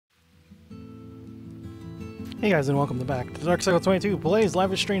Hey guys, and welcome back to Dark Cycle 22 Plays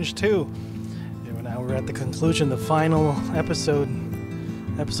Life is Strange 2. And now we're at the conclusion, the final episode.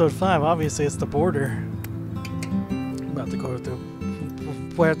 Episode 5, obviously it's the border. I'm about to go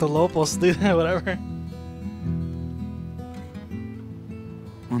to Puerto Lopos, whatever.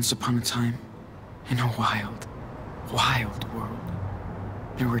 Once upon a time, in a wild, wild world,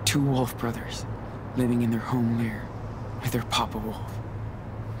 there were two wolf brothers living in their home lair with their papa wolf.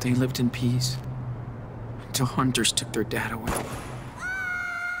 They lived in peace until hunters took their dad away.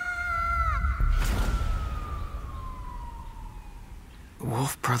 The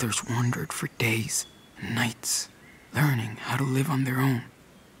wolf brothers wandered for days and nights, learning how to live on their own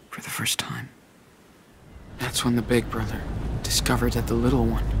for the first time. That's when the big brother discovered that the little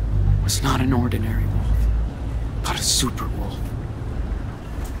one was not an ordinary wolf, but a super wolf.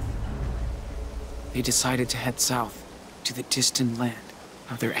 They decided to head south to the distant land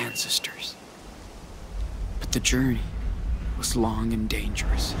of their ancestors. But the journey was long and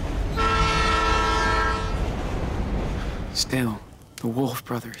dangerous. Still, the wolf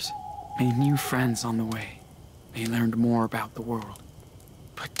brothers made new friends on the way. They learned more about the world,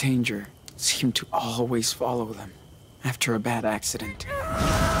 but danger seemed to always follow them after a bad accident.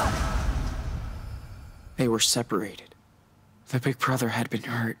 They were separated. The big brother had been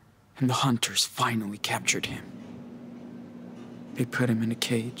hurt, and the hunters finally captured him. They put him in a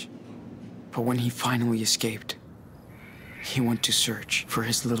cage, but when he finally escaped, he went to search for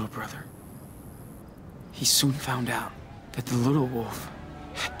his little brother. He soon found out that the little wolf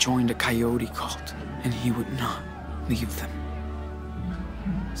had joined a coyote cult, and he would not leave them.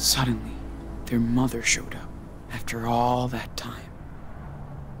 Suddenly, their mother showed up after all that time.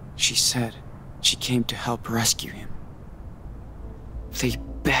 She said she came to help rescue him. They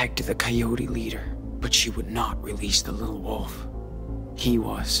begged the coyote leader, but she would not release the little wolf. He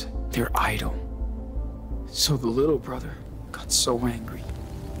was their idol. So the little brother got so angry,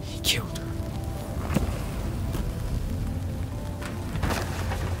 he killed her.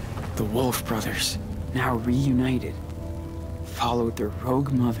 The wolf brothers, now reunited, followed their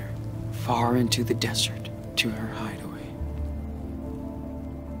rogue mother far into the desert to her hideaway.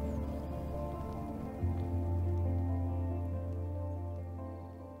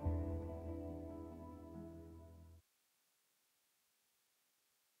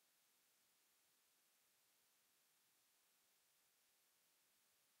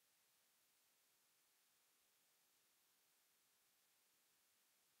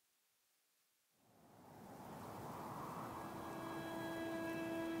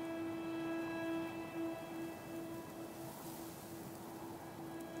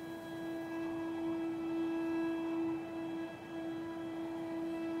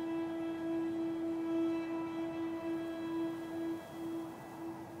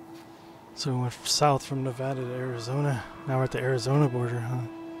 So we went south from Nevada to Arizona. Now we're at the Arizona border, huh?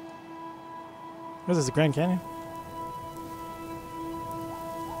 What is this, the Grand Canyon?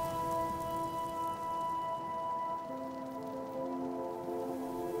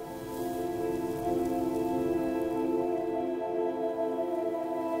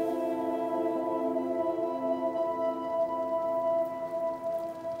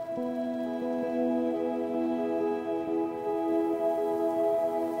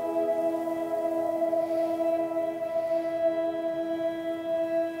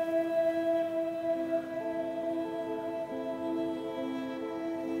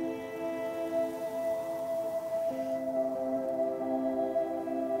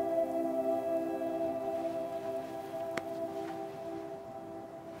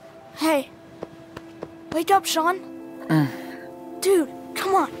 Hey, wake up, Sean. Dude,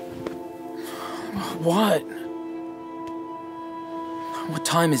 come on. What? What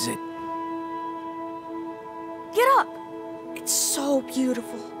time is it? Get up. It's so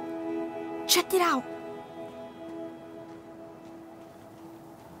beautiful. Check it out.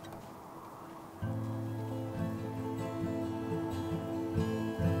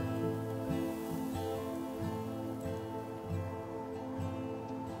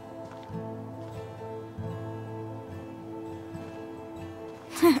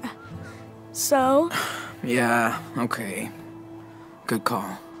 So? Yeah, okay. Good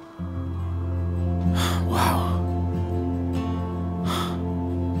call. Wow.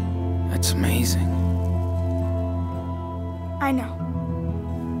 That's amazing. I know.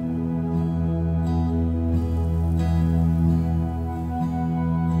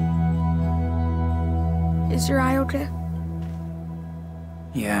 Is your eye okay?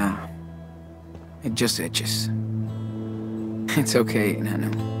 Yeah. It just itches. It's okay,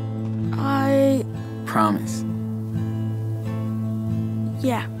 Nanu.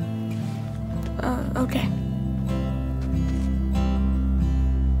 Yeah. Okay.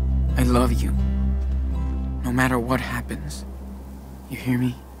 I love you. No matter what happens. You hear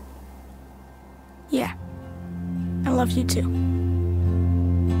me? Yeah. I love you too.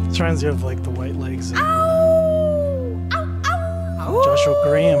 This reminds you of like the White Legs and Ow! Ow! Ow! Joshua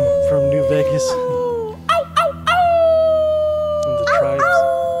Graham from New Vegas Ow! Ow! Ow! Ow! and the Tribes.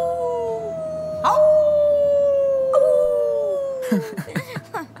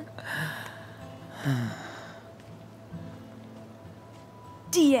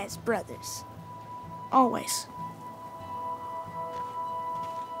 Diaz brothers. Always.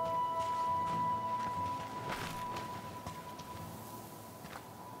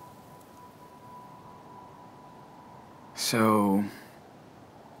 So,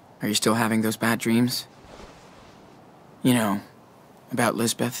 are you still having those bad dreams? You know, about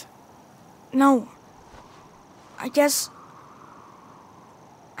Lisbeth? No. I guess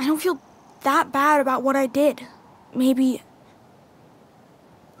I don't feel that bad about what I did. Maybe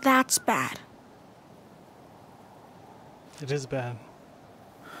that's bad. It is bad.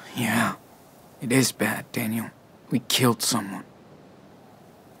 Yeah, it is bad, Daniel. We killed someone.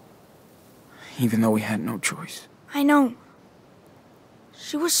 Even though we had no choice. I know.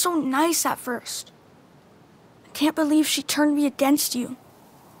 She was so nice at first. I can't believe she turned me against you.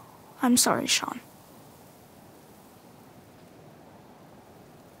 I'm sorry, Sean.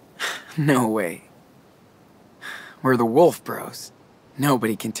 No way. We're the Wolf Bros.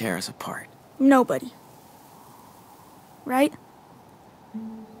 Nobody can tear us apart. Nobody. Right?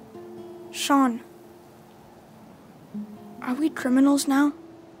 Sean. Are we criminals now?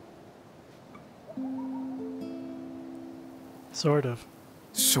 Sort of.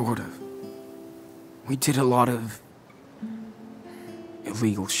 Sort of. We did a lot of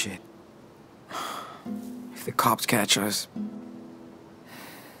illegal shit. If the cops catch us,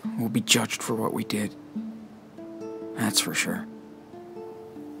 we'll be judged for what we did. That's for sure.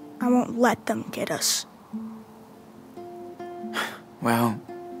 I won't let them get us. Well,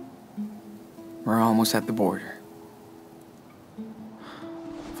 we're almost at the border.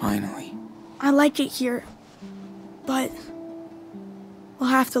 Finally. I like it here, but we'll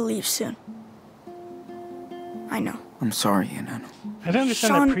have to leave soon. I know. I'm sorry, Enano. I didn't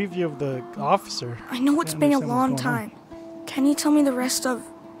understand Sean, that preview of the officer. I know it's I been a understand what's long going on. time. Can you tell me the rest of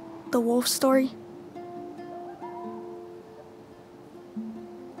the wolf story?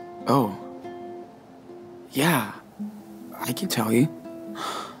 Oh. Yeah. I can tell you.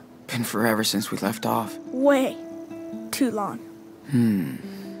 Been forever since we left off. Way too long.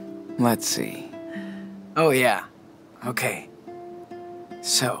 Let's see. Oh, yeah. Okay.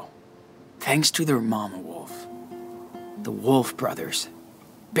 So, thanks to their mama wolf, the Wolf brothers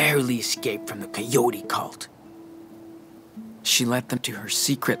barely escaped from the coyote cult. She led them to her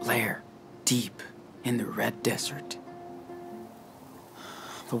secret lair, deep in the Red Desert.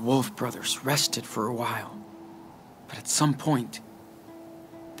 The Wolf brothers rested for a while, but at some point,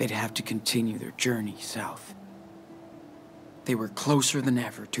 they'd have to continue their journey south. They were closer than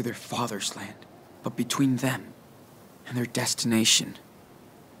ever to their father's land, but between them and their destination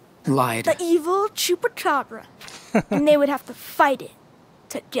lied The evil chupacabra. And they would have to fight it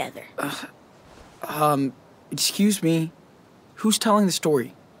together. Excuse me, who's telling the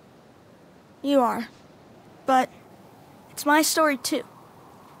story? You are. But it's my story too.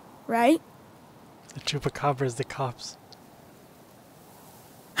 Right? The Chupacabra is the cops.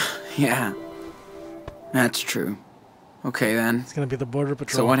 Yeah, that's true. Okay then. It's gonna be the border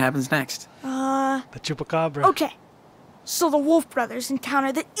patrol. So what happens next? The Chupacabra. Okay. So the Wolf brothers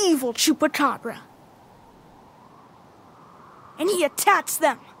encounter the evil chupacabra. And he attacks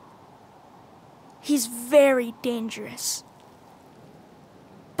them. He's very dangerous.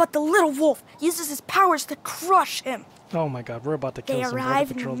 But the little wolf uses his powers to crush him. Oh my god, we're about to kill They some border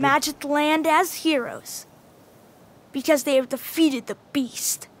arrive in patrol. the dude. magic land as heroes. Because they have defeated the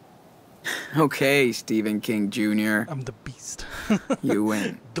beast. Okay, Stephen King Jr., I'm the beast. you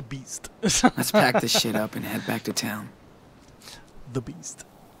win. The beast. Let's pack this shit up and head back to town. The beast.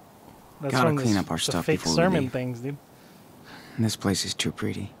 That's Gotta from clean this- up our the stuff fake before we sermon leave. things, dude. This place is too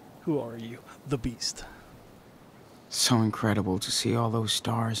pretty. Who are you? The beast. So incredible to see all those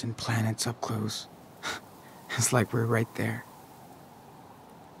stars and planets up close. It's like we're right there.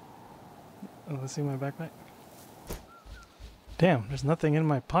 Oh, let's see my backpack. Damn, there's nothing in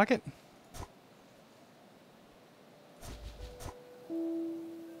my pocket.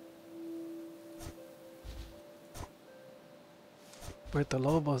 Puerto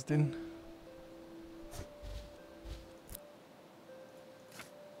Lobos, dude.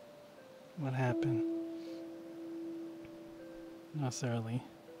 What happened? Not necessarily.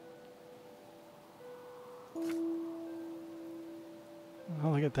 Oh,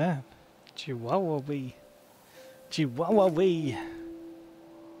 look at that. Chihuahua wee. Chihuahua wee.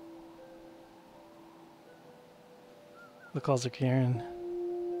 The calls are Karen.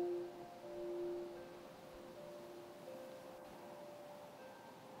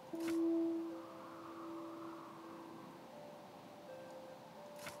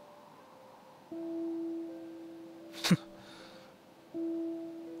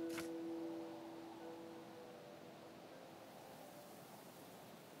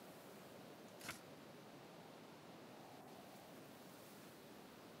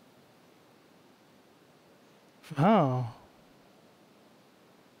 Oh.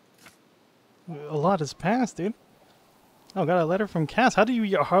 A lot has passed, dude. Oh, got a letter from Cass. How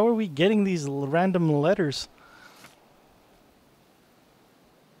are we getting these random letters?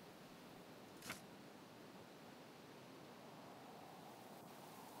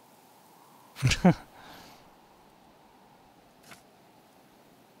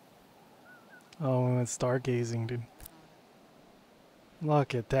 Oh, we went stargazing, dude.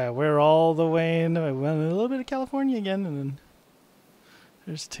 Look at that. We're all the way in. We went a little bit of California again, and then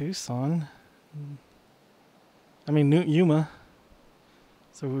there's Tucson. I mean, Yuma.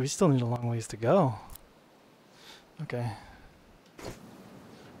 So we still need a long ways to go. Okay.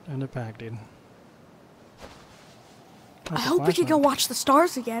 Time to pack, dude. I hope we can go watch the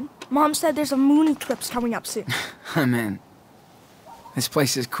stars again. Mom said there's a moon eclipse coming up soon. I'm in. This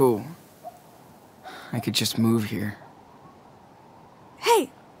place is cool. I could just move here.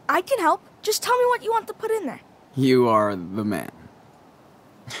 Hey, I can help. Just tell me what you want to put in there. You are the man.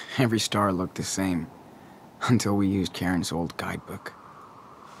 Every star looked the same until we used Karen's old guidebook.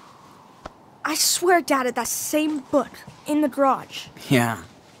 I swear Dad had that same book in the garage. Yeah,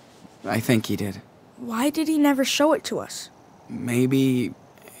 I think he did. Why did he never show it to us? Maybe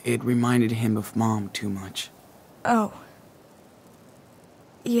it reminded him of Mom too much. Oh.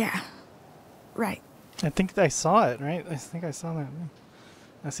 Yeah. Right. I think I saw it, right? I think I saw that.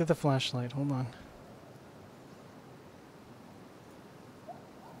 I see the flashlight. Hold on.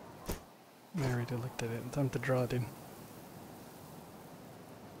 I already looked at it. Time to draw, dude.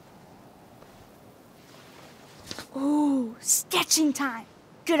 Ooh, sketching time.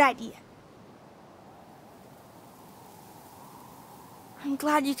 Good idea. I'm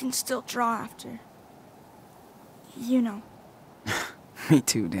glad you can still draw after. You know. Me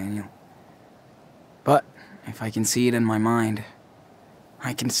too, Daniel. But if I can see it in my mind,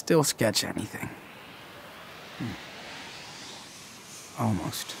 I can still sketch anything.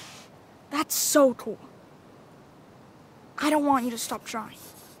 Almost. That's so cool. I don't want you to stop drawing.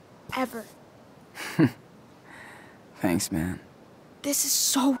 Ever. Thanks, man. This is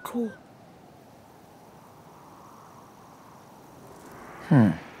so cool.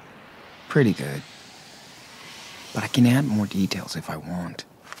 Pretty good. But I can add more details if I want.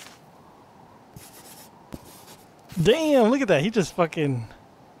 Damn, look at that. He just fucking...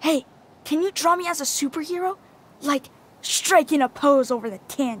 Hey, can you draw me as a superhero? Like, striking a pose over the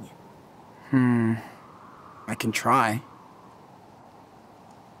canyon. I can try.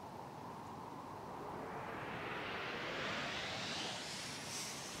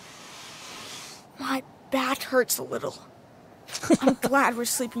 My back hurts a little. I'm glad we're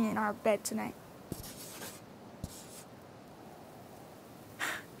sleeping in our bed tonight.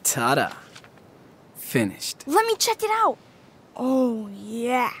 Ta-da. Finished. Let me check it out. Oh,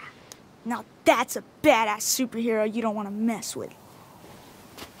 yeah. Now that's a badass superhero you don't want to mess with.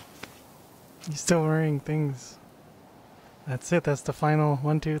 He's still wearing things. That's it. That's the final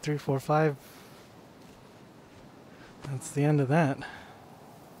 1, 2, 3, 4, 5. That's the end of that.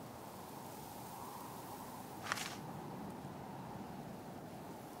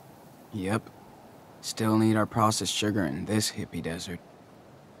 Yep. Still need our processed sugar in this hippie desert.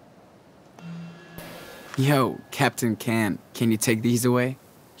 Yo, Captain Can you take these away?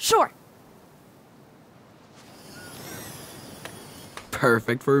 Sure.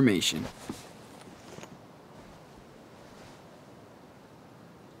 Perfect formation.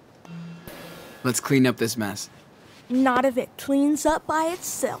 Let's clean up this mess. Not if it cleans up by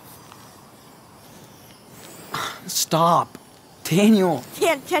itself. Stop! Daniel!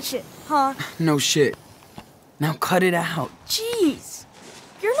 Can't catch it, huh? No shit. Now cut it out. Jeez.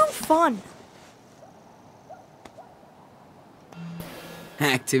 You're no fun.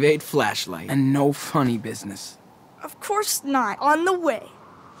 Activate flashlight. And no funny business. Of course not. On the way.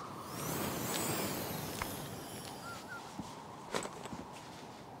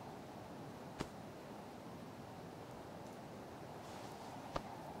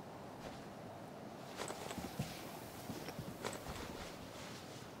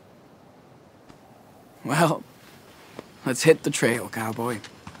 Well, Let's hit the trail, cowboy.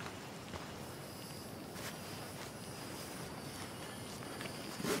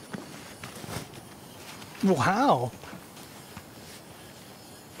 Wow.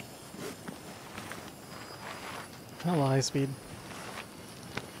 Hella high speed.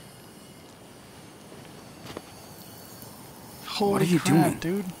 Holy What are you crap,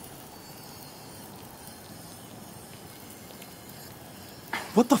 doing? dude?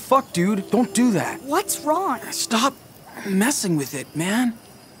 What the fuck, dude? Don't do that. What's wrong? Stop messing with it, man.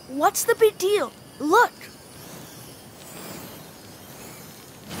 What's the big deal? Look.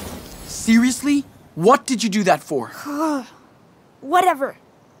 Seriously? What did you do that for? Whatever.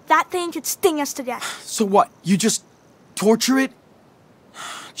 That thing could sting us to death. So what? You just torture it?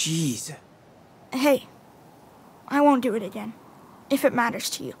 Jeez. Hey, I won't do it again, if it matters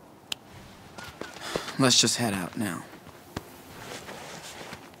to you. Let's just head out now.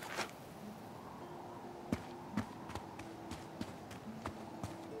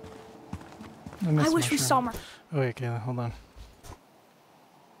 I wish we saw more. Oh, wait, okay, hold on.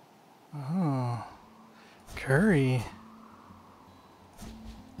 Oh. Curry.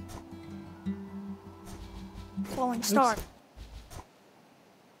 Falling star.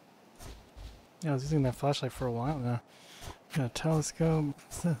 Yeah, I was using that flashlight for a while now. Got a telescope.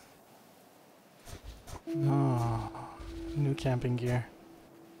 What's this? Oh, new camping gear.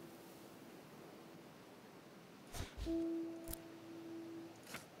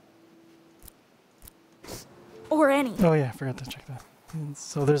 Or any. Oh yeah, I forgot to check that. And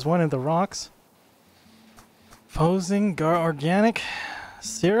so there's one in the rocks. Posing organic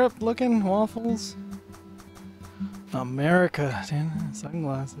syrup looking waffles. America, damn,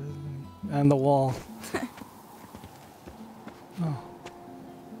 sunglasses and the wall. Oh.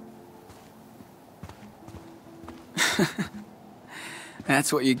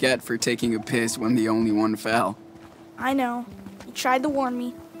 That's what you get for taking a piss when the only one fell. I know. You tried to warn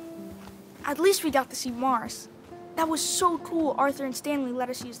me. At least we got to see Mars. That was so cool Arthur and Stanley let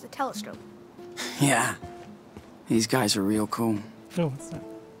us use the telescope. Yeah. These guys are real cool. Oh, what's that?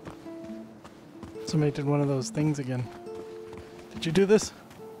 Somebody did one of those things again. Did you do this?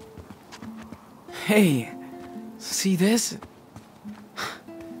 Hey, see this?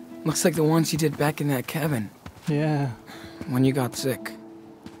 Looks like the ones you did back in that cabin Yeah. when you got sick.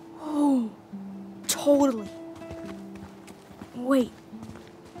 Oh, totally. Wait,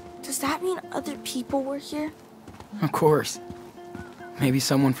 does that mean other people were here? Of course. Maybe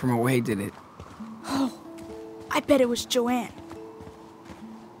someone from away did it. Oh, I bet it was Joanne.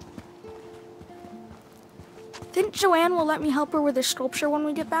 Think Joanne will let me help her with her sculpture when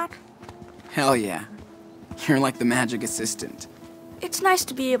we get back? Hell yeah. You're like the magic assistant. It's nice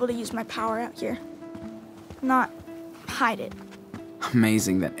to be able to use my power out here. Not hide it.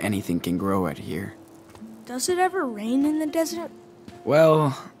 Amazing that anything can grow out here. Does it ever rain in the desert?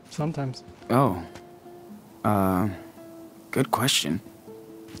 Well, Sometimes. oh. Good question.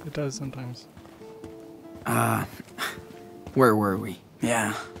 It does sometimes. Where were we?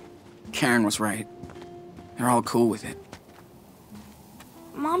 Yeah, Karen was right. They're all cool with it.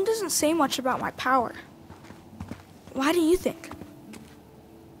 Mom doesn't say much about my power. Why do you think?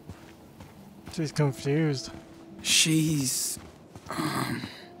 She's confused. She's,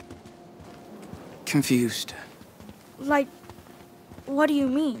 confused. Like, what do you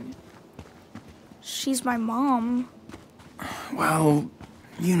mean? She's my mom. Well,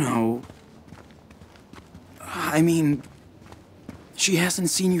 you know, I mean, she hasn't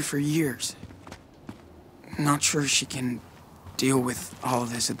seen you for years. Not sure she can deal with all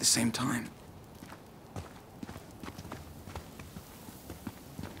of this at the same time.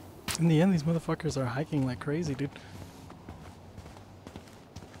 In the end, these motherfuckers are hiking like crazy, dude.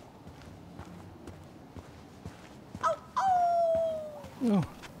 Oh.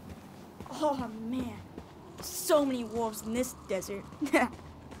 Oh man, so many wolves in this desert.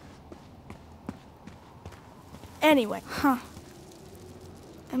 Anyway,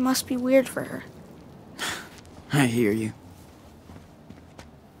 it must be weird for her. I hear you.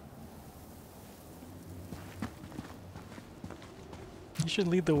 You should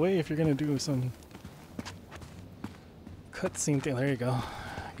lead the way if you're gonna do some cutscene thing. There you go.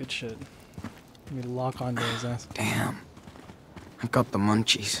 Good shit. Let me lock on to his ass. Damn. I've got the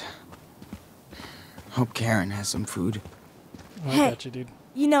munchies. Hope Karen has some food. Oh, I Hey. got you, dude.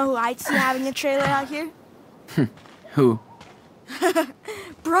 You know who I'd see having a trailer out here? Who?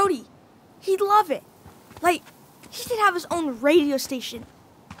 Brody. He'd love it. Like, he could have his own radio station.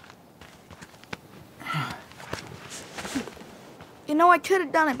 You know, I could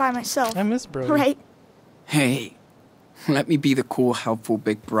have done it by myself. I miss Brody. Right? Hey, let me be the cool, helpful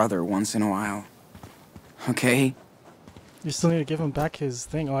big brother once in a while. Okay? You still need to give him back his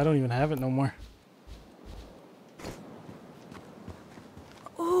thing. Oh, I don't even have it no more.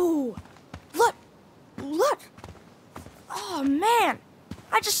 Ooh, look, look. Oh man,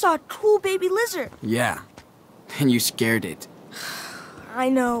 I just saw a cool baby lizard. Yeah, and you scared it. I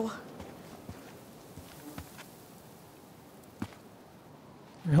know.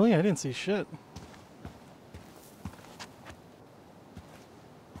 Really? I didn't see shit.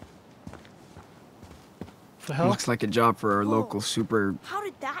 The hell? Looks like a job for our Whoa. local super How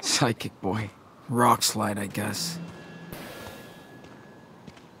did that? psychic boy. Rock slide, I guess.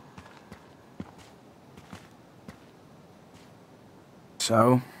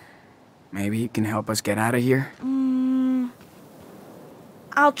 So, maybe you can help us get out of here?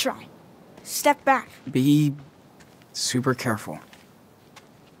 I'll try. Step back. Be super careful.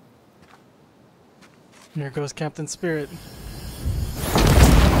 Here goes Captain Spirit.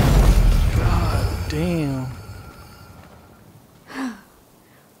 God damn.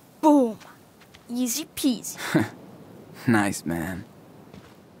 Boom. Easy peasy. Nice, man.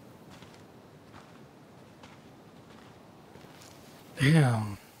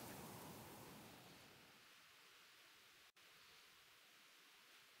 Damn.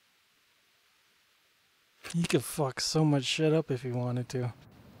 He could fuck so much shit up if he wanted to.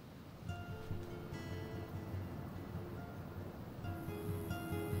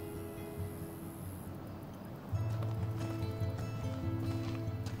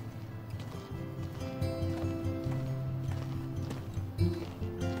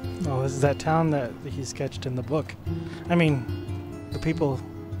 Oh, this is that town that he sketched in the book. I mean, the people...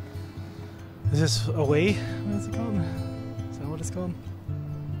 Is this Away? What is it called? Is that what it's called?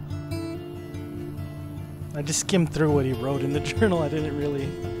 I just skimmed through what he wrote in the journal. I didn't really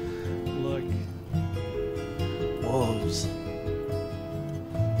look. Wolves.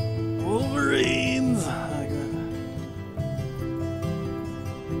 Wolverines! Oh, God.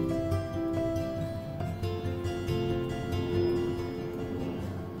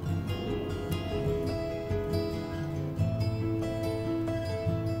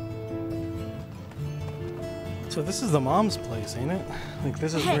 So this is the mom's place, ain't it? Like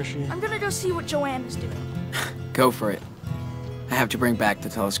this is Hey, where she... I'm gonna go see what Joanne is doing. Go for it. I have to bring back the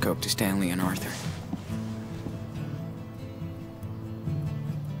telescope to Stanley and Arthur.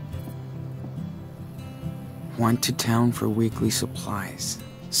 Went to town for weekly supplies.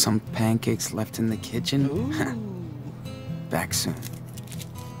 Some pancakes left in the kitchen. Ooh. Back soon.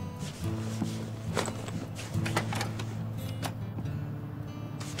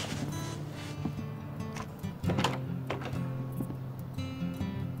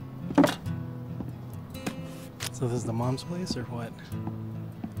 So this is the mom's place or what?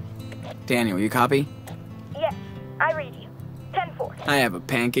 Daniel, you copy? Yes, I read you. 10-4. I have a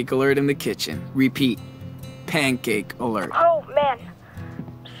pancake alert in the kitchen. Repeat. Pancake alert. Oh, man.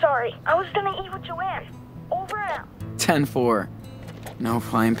 Sorry, I was gonna eat with Joanne. Over and out. 10-4. No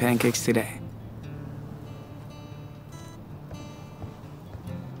flying pancakes today.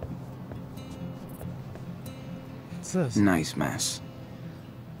 What's this? Nice mess.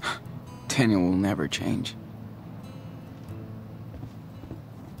 Daniel will never change.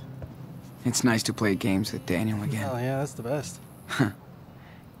 It's nice to play games with Daniel again. Oh yeah, that's the best.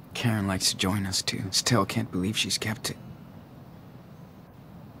 Karen likes to join us too. Still can't believe she's kept it.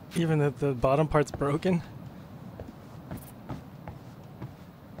 Even if the bottom part's broken?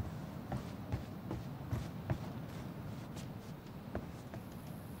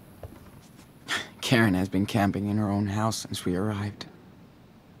 Karen has been camping in her own house since we arrived.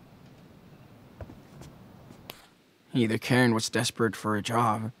 Either Karen was desperate for a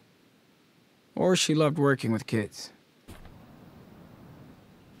job, or she loved working with kids.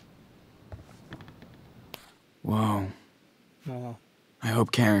 Whoa. Oh, I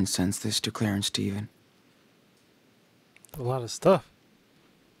hope Karen sends this to Claire and Steven. a lot of stuff.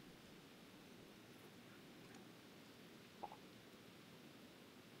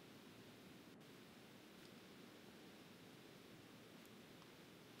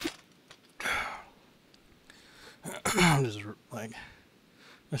 I'm just like,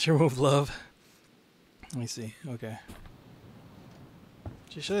 let's remove love. Let me see. Okay.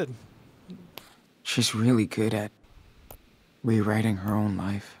 She should. She's really good at rewriting her own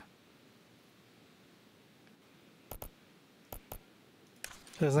life.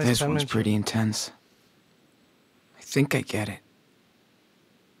 There's nice This one's penmanship. pretty intense. I think I get it.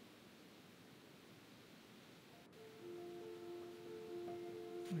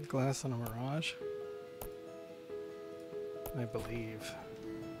 Glass on a mirage. I believe.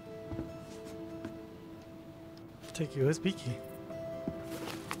 Take USB key.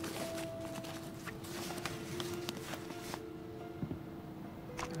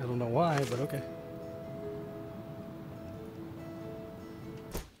 know why, but okay.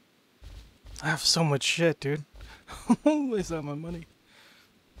 I have so much shit, dude. Waste all my money.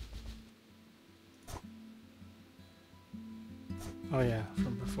 Oh yeah,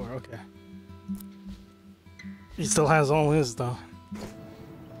 from before, okay. He still has all his though.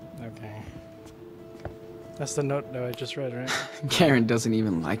 Okay. That's the note that I just read, right? Karen doesn't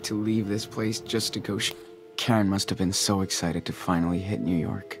even like to leave this place just to go Karen must have been so excited to finally hit New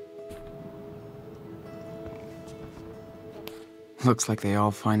York. Looks like they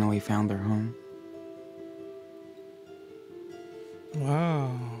all finally found their home.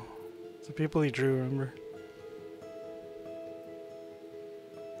 Wow. It's the people he drew, remember?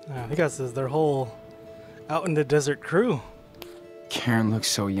 I think that's their whole out in the desert crew. Karen looks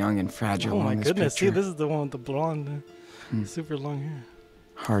so young and fragile Oh my on this goodness, picture. see, this is the one with the blonde, super long hair.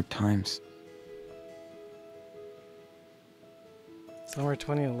 Hard times. Summer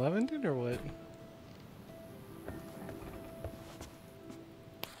 2011, dude, or what?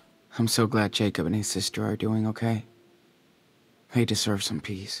 I'm so glad Jacob and his sister are doing okay. They deserve some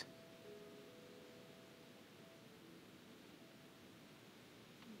peace.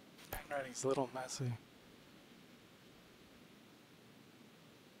 Handwriting's a little messy.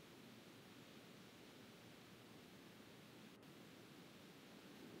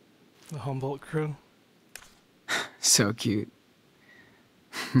 The Humboldt crew. So cute.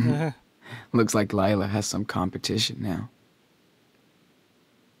 Looks like Lila has some competition now.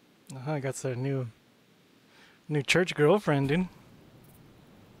 I got their new church girlfriend, dude.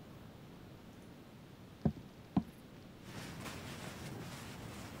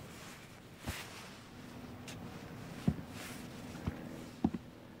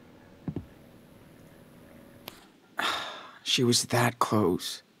 She was that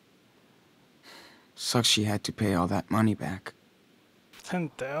close. Sucks she had to pay all that money back.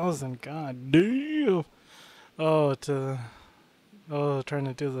 10,000, god damn. Oh, trying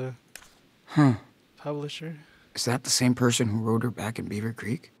to do the publisher. Is that the same person who rode her back in Beaver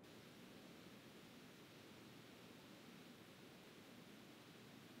Creek?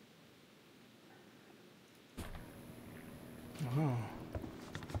 Oh.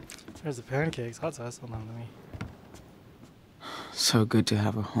 There's the pancakes. Hot sauce. Hold on to me. So good to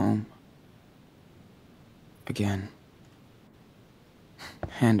have a home. Again.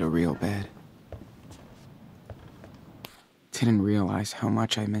 And a real bed. Didn't realize how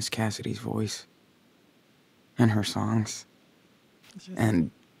much I miss Cassidy's voice. And her songs.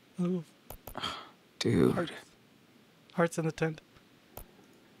 And... Oh, dude. hearts in the tent.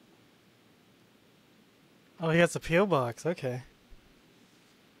 Oh, he has a P.O. box. Okay.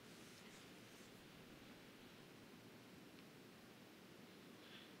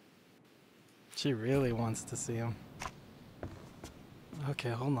 She really wants to see him. Okay,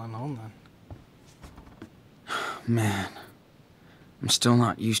 hold on. Man. I'm still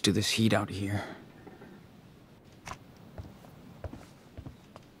not used to this heat out here.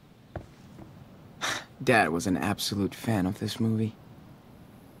 Dad was an absolute fan of this movie.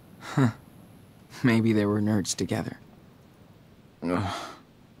 Huh. Maybe they were nerds together. Ugh.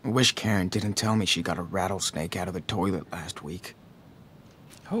 I wish Karen didn't tell me she got a rattlesnake out of the toilet last week.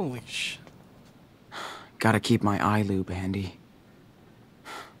 Holy sh... Gotta keep my eye lube handy.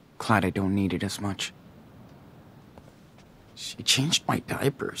 Glad I don't need it as much. She changed my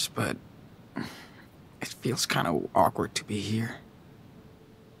diapers, but it feels kind of awkward to be here.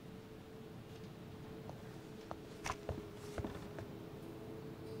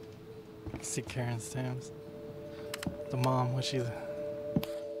 See Karen's stamps. The mom, was she...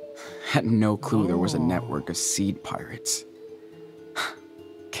 Had no clue there was a network of seed pirates.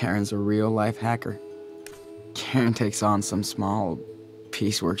 Karen's a real-life hacker. Karen takes on some small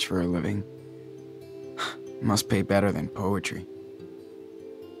pieceworks for a living. Must pay better than poetry.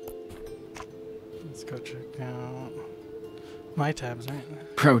 Let's go check out my tabs,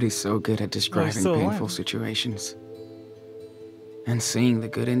 right? Brody's so good at describing still painful alive. situations. And seeing the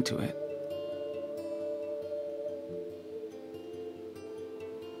good into it.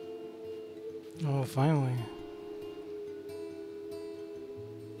 Oh, finally.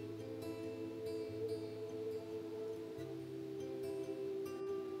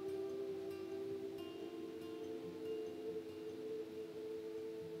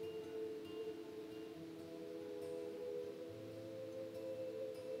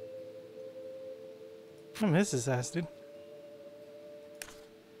 I miss his ass, dude.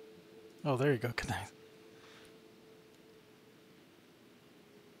 Oh, there you go. Good night.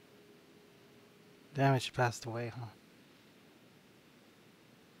 Damn it, she passed away, huh?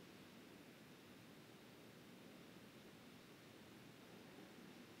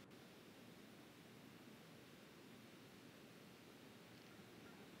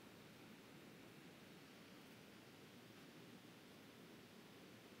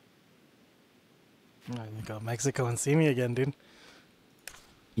 Oh, you go to Mexico and see me again, dude.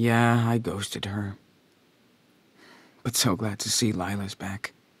 Yeah, I ghosted her. But so glad to see Lila's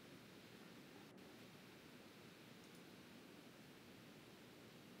back.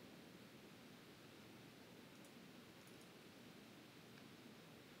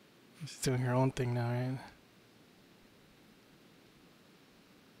 She's doing her own thing now, right?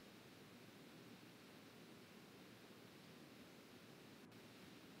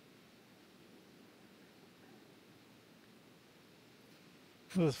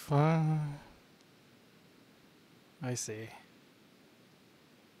 It was fun. I see.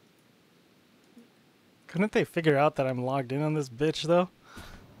 Couldn't they figure out that I'm logged in on this bitch, though?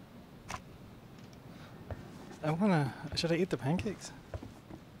 Should I eat the pancakes?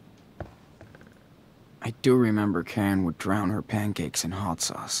 I do remember Karen would drown her pancakes in hot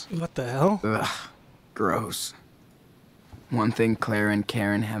sauce. What the hell? Ugh, gross. One thing Claire and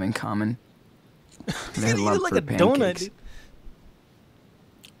Karen have in common, their Eat love it like for a donut, pancakes. dude.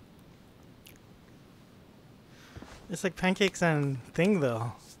 It's like pancakes and thing,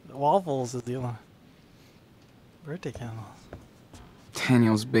 though. Waffles is the other one. Birthday candles.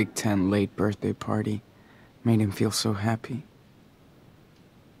 Daniel's Big Ten late birthday party made him feel so happy.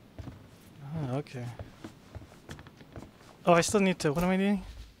 Oh, okay. Oh, I still need to. What am I doing?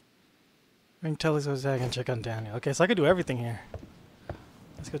 Ring Telly's so I can check on Daniel. Okay, so I could do everything here.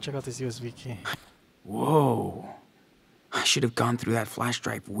 Let's go check out this USB key. Whoa. I should have gone through that flash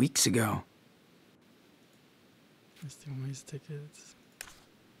drive weeks ago. Missing Ways tickets.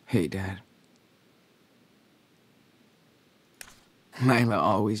 Hey, Dad. Lila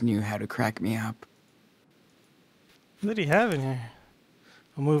always knew how to crack me up. What do you have in here?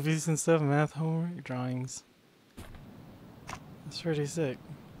 Oh, movies and stuff, math, homework, drawings. That's pretty sick.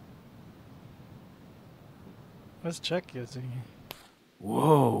 Let's check using.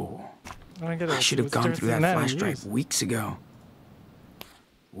 Whoa. I should have gone through that flash drive weeks ago.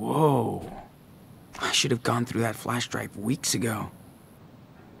 Whoa. I should have gone through that flash drive weeks ago.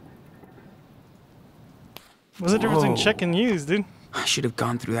 What's the difference between Whoa. check and use, dude? I should have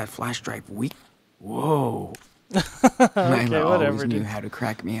gone through that flash drive week. Whoa. Okay, Lila whatever, always knew dude. how to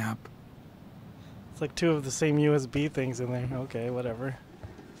crack me up. It's like two of the same USB things in there. Okay, whatever.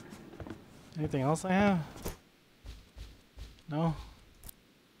 Anything else I have? No?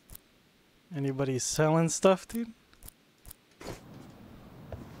 Anybody selling stuff, dude?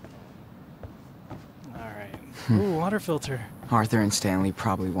 Alright. Ooh, water filter. Arthur and Stanley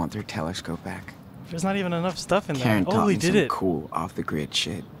probably want their telescope back. There's not even enough stuff in Karen there. taught Oh, we me did some it. cool off-the-grid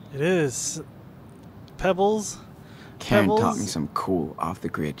shit. It is. Pebbles. Karen taught Pebbles. me some cool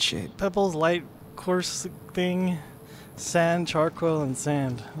off-the-grid shit. Pebbles, light course thing, sand, charcoal, and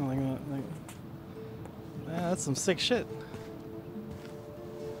sand. Yeah, that's some sick shit.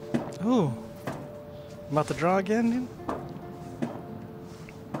 Ooh. I'm about to draw again, dude?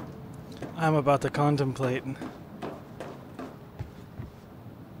 I'm about to contemplate.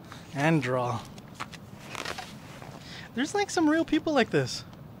 And draw. There's like some real people like this.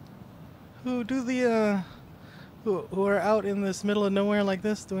 Who do the, who are out in this middle of nowhere like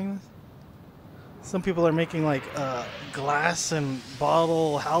this, doing this. Some people are making like glass and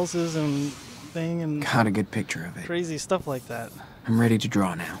bottle houses and thing and Got a good picture of it. crazy stuff like that. I'm ready to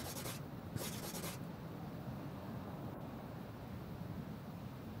draw now.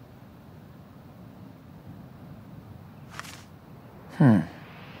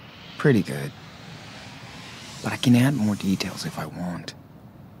 Pretty good. But I can add more details if I want.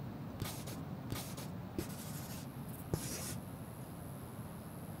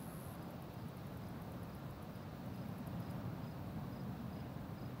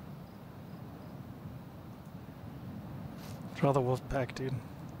 Draw the wolf pack, dude.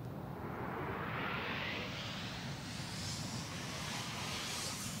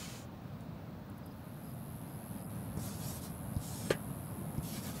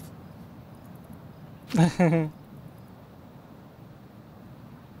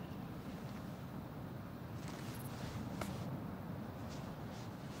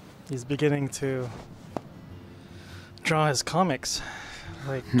 He's beginning to draw his comics.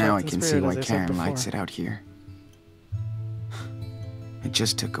 Like Now I Captain can see Spirit, why as I said Karen likes before. it out here. It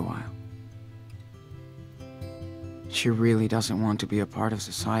just took a while. She really doesn't want to be a part of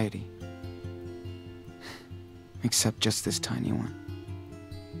society. Except just this tiny one.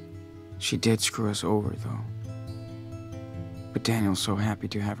 She did screw us over, though. But Daniel's so happy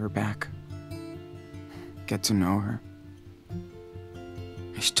to have her back. Get to know her.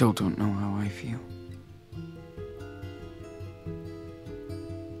 I still don't know how I feel.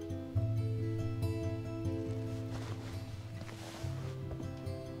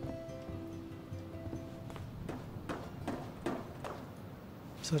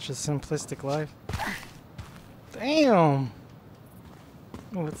 Such a simplistic life. Damn!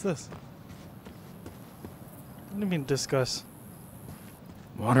 Oh, what's this? What do you mean, discuss?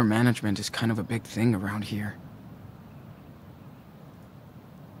 Water management is kind of a big thing around here.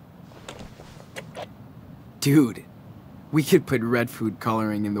 Dude, we could put red food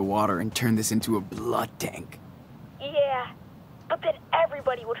coloring in the water and turn this into a blood tank. Yeah, but then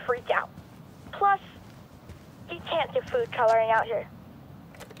everybody would freak out. Plus, you can't do food coloring out here.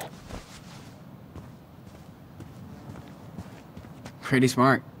 Pretty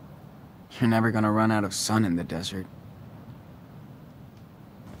smart. You're never gonna run out of sun in the desert.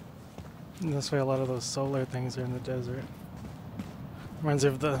 And that's why a lot of those solar things are in the desert. Reminds me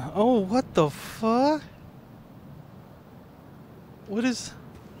of the... Oh, what the fuck? What is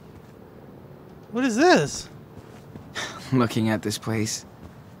this? Looking at this place,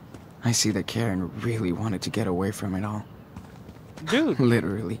 I see that Karen really wanted to get away from it all. Dude.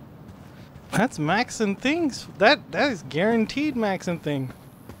 Literally. That's Maxon things. That is guaranteed Maxon thing.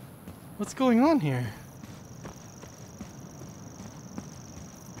 What's going on here?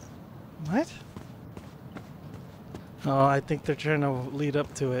 What? Oh, I think they're trying to lead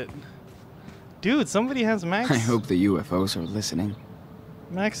up to it. Dude, somebody has I hope the UFOs are listening.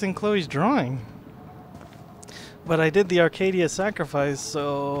 Max and Chloe's drawing. But I did the Arcadia sacrifice,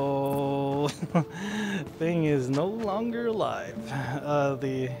 so thing is no longer alive.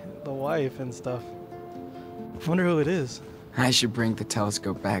 The wife and stuff. I wonder who it is. I should bring the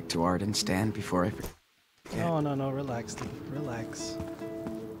telescope back to Art and Stan before I forget. No, relax, dude. Relax.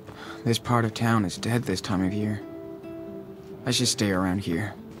 This part of town is dead this time of year. I should stay around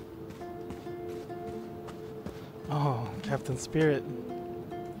here. Oh, Captain Spirit.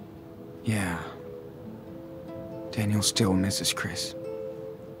 Yeah. Daniel still misses Chris.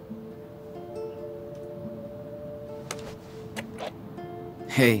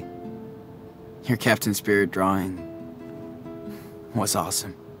 Hey, your Captain Spirit drawing was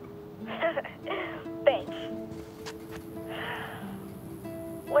awesome. Thanks.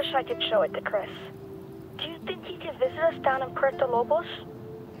 Wish I could show it to Chris. Do you think he could visit us down in Puerto Lobos?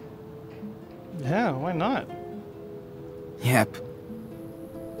 Yeah, why not? Yep.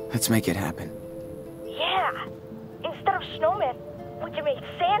 Let's make it happen. Yeah. Instead of snowmen, we can make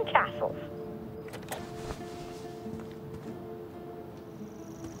sandcastles.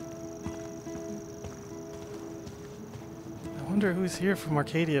 I wonder who's here from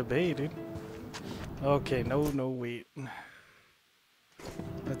Arcadia Bay, dude. Okay, no, wait.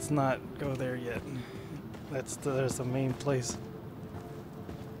 Let's not go there yet. There's the main place.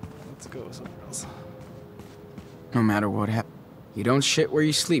 Let's go somewhere else. No matter what happens, you don't shit where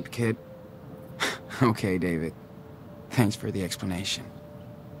you sleep, kid. Okay, David. Thanks for the explanation.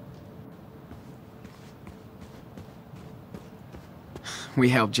 We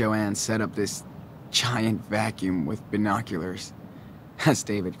helped Joanne set up this giant vacuum with binoculars, as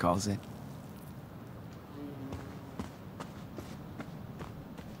David calls it.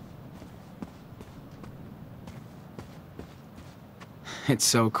 It's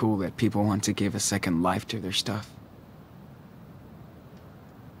so cool that people want to give a second life to their stuff.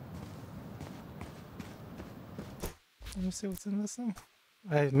 Let me see what's in this thing.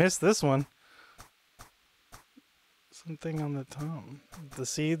 I missed this one. Something on the top. The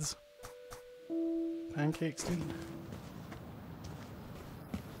seeds. Pancakes, dude.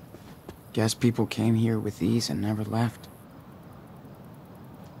 Guess people came here with these and never left.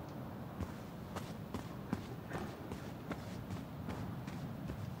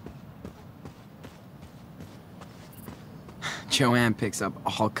 Joanne picks up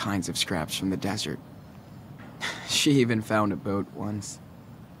all kinds of scraps from the desert. She even found a boat once.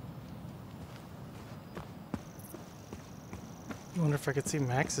 I wonder if I could see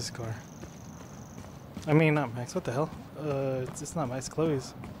Max's car. I mean, not Max. What the hell? It's not Max.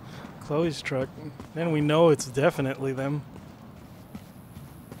 Chloe's. Chloe's truck. Then we know it's definitely them.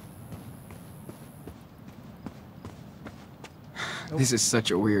 This is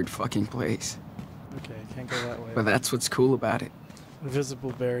such a weird fucking place. Okay, can't go that way. But that's what's cool about it.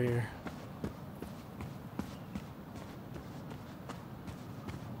 Invisible barrier.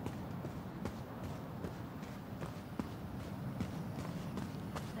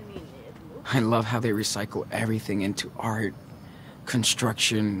 I love how they recycle everything into art,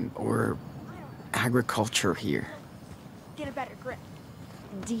 construction, or agriculture here. Get a better grip.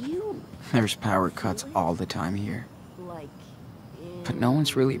 Do you, There's power cuts all the time here, like, but no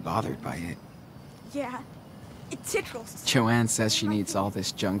one's really bothered by it. Yeah, it tickles. Joanne says she needs all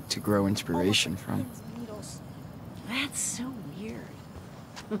this junk to grow inspiration from. that's so weird.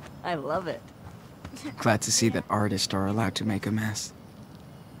 I love it. Glad to see that artists are allowed to make a mess.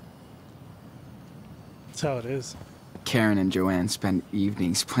 That's how it is. Karen and Joanne spend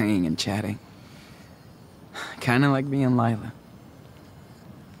evenings playing and chatting. Kinda like me and Lila.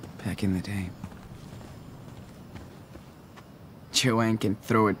 Back in the day. Joanne can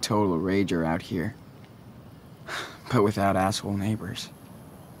throw a total rager out here. But without asshole neighbors.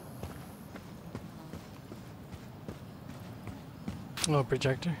 Oh,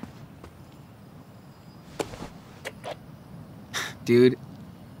 projector. Dude,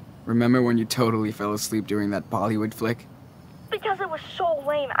 remember when you totally fell asleep during that Bollywood flick? Because it was so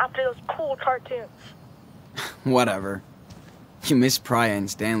lame after those cool cartoons. Whatever. You missed Priya and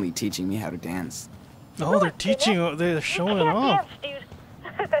Stanley teaching me how to dance. Oh, they're teaching. They're showing off. Dance,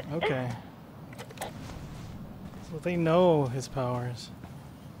 dude. Okay. So they know his powers.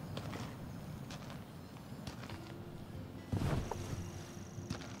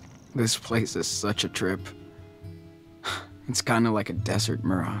 This place is such a trip. It's kind of like a desert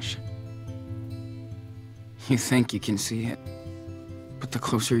mirage. You think you can see it, but the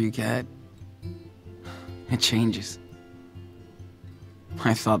closer you get, it changes.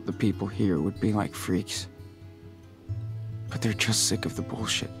 I thought the people here would be like freaks, but they're just sick of the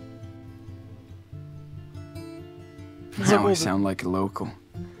bullshit. Now I sound like a local.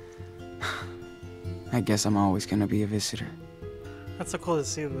 I guess I'm always gonna be a visitor. That's so cool to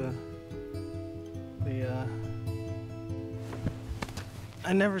see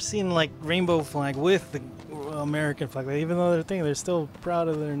I never seen like rainbow flag with the American flag. Even though they're still proud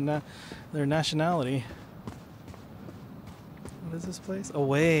of their nationality. What is this place?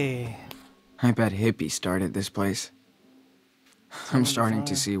 Away. I bet hippies started this place. I'm starting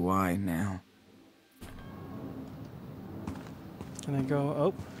to see why now. Can I go?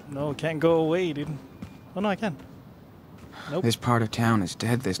 Oh, no, can't go away, dude. Oh no, I can. Nope. This part of town is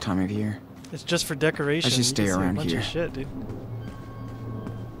dead this time of year. It's just for decoration. I should stay around here. Bunch of shit, dude.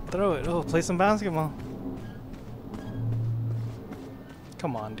 Throw it. Oh, play some basketball.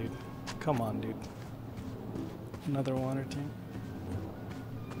 Come on, dude. Come on, dude. Another water tank.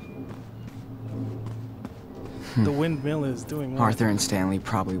 The windmill is doing well. Arthur and Stanley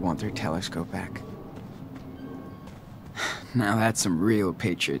probably want their telescope back. Now that's some real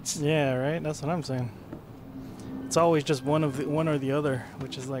patriots. Yeah, right? That's what I'm saying. It's always just one or the other,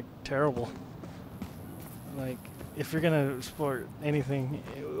 which is like terrible. Like, if you're gonna support anything,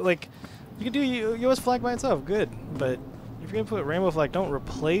 like, you could do U.S. flag by itself, good. But if you're gonna put rainbow flag, don't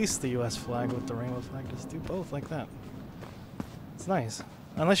replace the U.S. flag with the rainbow flag. Just do both like that. It's nice.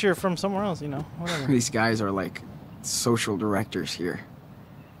 Unless you're from somewhere else, you know, whatever. These guys are like social directors here.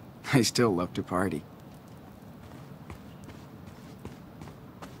 They still love to party.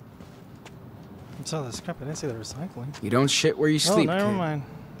 I saw the scrap. I didn't see the recycling. You don't shit where you sleep, Oh, never kid. mind.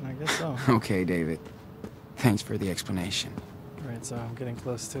 I guess so. Okay, David. Thanks for the explanation. Right, so I'm getting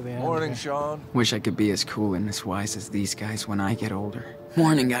close to the end. Morning, here. Sean. Wish I could be as cool and as wise as these guys when I get older.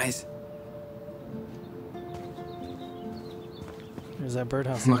 Morning, guys. There's that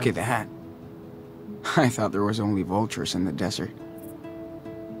birdhouse. Look at that. I thought there was only vultures in the desert.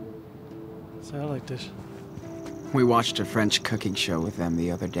 Satellite dish. We watched a French cooking show with them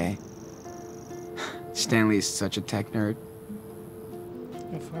the other day. Stanley is such a tech nerd.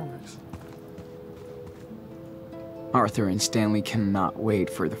 Oh, fireworks. Arthur and Stanley cannot wait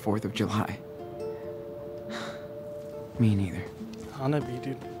for the 4th of July. Me neither. Hanabi,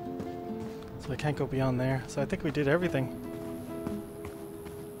 dude. So I can't go beyond there. So I think we did everything.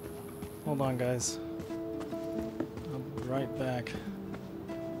 Hold on, guys. I'll be right back.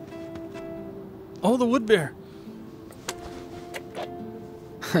 Oh, the wood bear!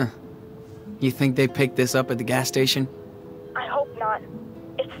 Huh. You think they picked this up at the gas station? I hope not.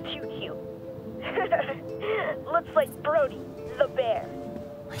 It's too cute. Looks like Brody, the bear.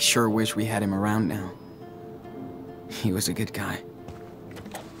 I sure wish we had him around now. He was a good guy.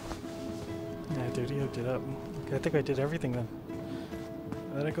 Yeah, dude, he hooked it up. Okay, I think I did everything then.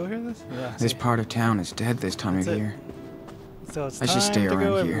 Did I go here this? Yeah. This see? part of town is dead this time That's of it. year. So it's I should time stay to go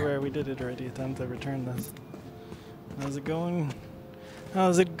around here. everywhere. We did it already. Time to return this. How's it going?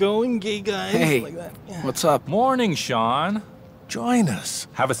 How's it going, gay guys? Hey, Like that. Yeah. what's up? Morning, Sean. Join us.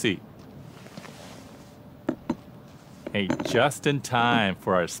 Have a seat. Hey, just in time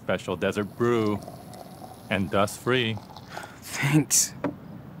for our special desert brew. And dust-free. Thanks.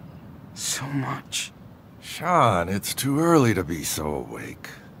 So much. Sean, it's too early to be so awake.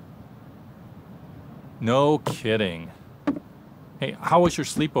 No kidding. Hey, how was your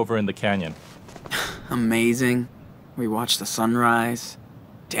sleepover in the canyon? Amazing. We watched the sunrise.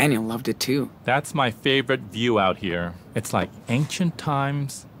 Daniel loved it too. That's my favorite view out here. It's like ancient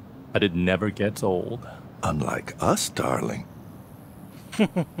times, but it never gets old. Unlike us, darling.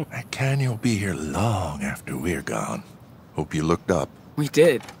 That canyon will be here long after we're gone. Hope you looked up. We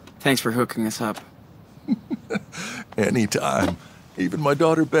did. Thanks for hooking us up. Anytime. Even my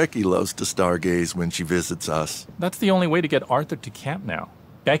daughter Becky loves to stargaze when she visits us. That's the only way to get Arthur to camp now.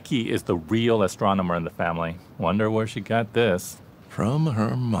 Becky is the real astronomer in the family. Wonder where she got this. From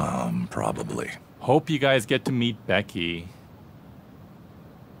her mom, probably. Hope you guys get to meet Becky.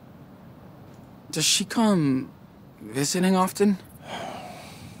 Does she come visiting often?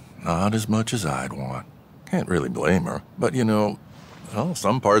 Not as much as I'd want. Can't really blame her. But well,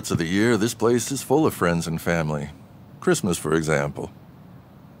 some parts of the year, this place is full of friends and family. Christmas, for example.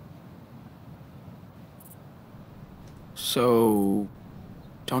 So,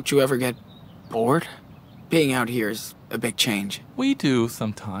 don't you ever get bored? Being out here is a big change. We do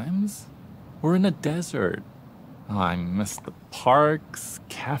sometimes. We're in a desert. I miss the parks,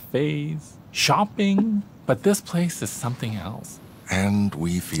 cafes, shopping. But this place is something else. And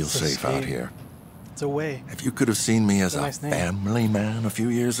we feel It's a safe out escape. here. It's a way. If you could have seen me as It's a a nice name. family man a few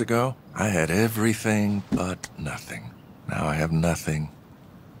years ago, I had everything but nothing. Now I have nothing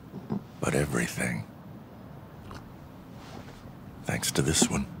but everything. Thanks to this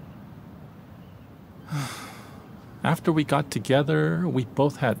one. After we got together, we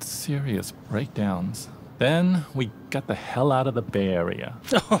both had serious breakdowns. Then we got the hell out of the Bay Area.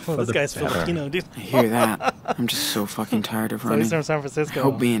 Oh, this the guy's better. Filipino, dude. I hear that. I'm just so fucking tired of So running. he's from San I Francisco.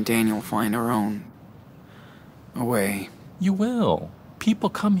 hope me and Daniel find our own way. You will. People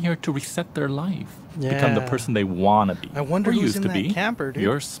come here to reset their life. Become the Yeah. person they want to be. I wonder or who's used in to that be. camper, dude.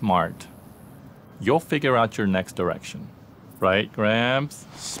 You're smart. You'll figure out your next direction. Right, Gramps?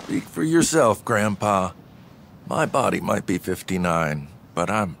 Speak for yourself, Grandpa. My body might be 59, but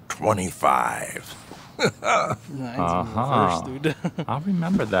I'm 25. Nice Uh-huh. reverse, dude. I'll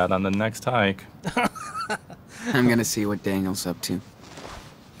remember that on the next hike. I'm gonna see what Daniel's up to.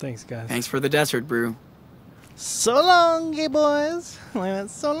 Thanks, guys. Thanks for the desert brew. So long, gay boys. I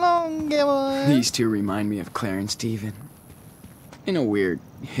went so long, gay boys. These two remind me of Claire and Steven. In a weird,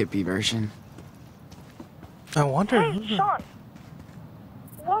 hippie version. I wonder Hey, who Sean.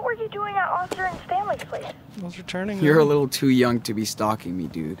 What were you doing at Arthur and Stanley's place? was returning. You're a little too young to be stalking me,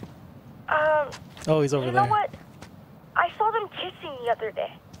 dude. Oh, he's over You there. know what? I saw them kissing the other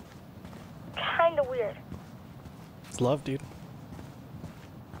day. Kinda weird. It's love, dude.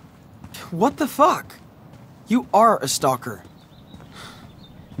 What the fuck? You are a stalker.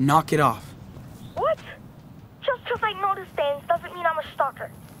 Knock it off. What? Just 'cause I notice things doesn't mean I'm a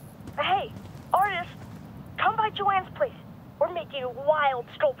stalker. Hey, artist, come by Joanne's place. We're making wild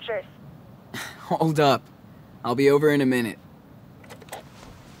sculptures. Hold up. I'll be over in a minute.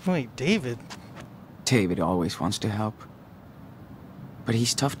 Wait, David. David always wants to help. But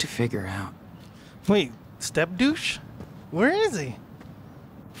he's tough to figure out. Wait, step douche? Where is he?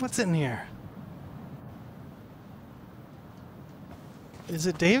 What's in here? Is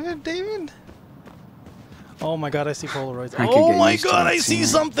it David? David? Oh my god, I see Polaroids. I could Oh get my used to god, it I see soon.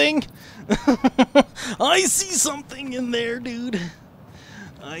 something! I see something in there, dude.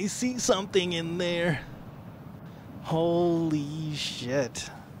 I see something in there. Holy shit.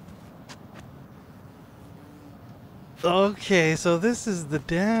 Okay, so this is the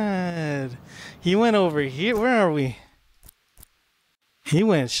dad. He went over here. Where are we? He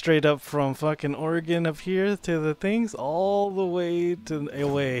went straight up from fucking Oregon up here to the things all the way to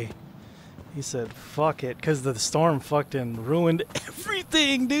away. He said, fuck it, because the storm fucked and ruined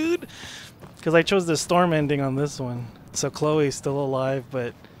everything, dude. Because I chose the storm ending on this one. So Chloe's still alive,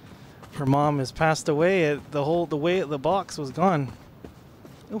 but her mom has passed away. The way the box was gone.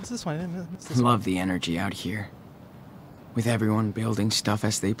 Oh, what's this one? I didn't miss this one. Love the energy out here. With everyone building stuff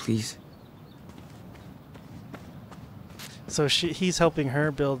as they please. So he's helping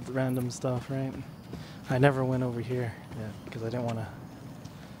her build random stuff, right? I never went over here yet because I didn't want to.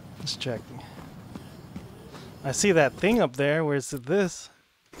 Let's check. I see that thing up there. Where's this?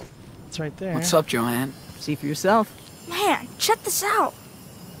 It's right there. What's up, Joanne? See for yourself. Man, check this out.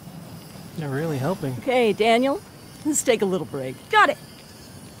 You're really helping. Okay, Daniel, let's take a little break. Got it.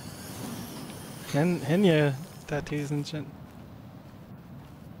 And yeah, tattoos and shit.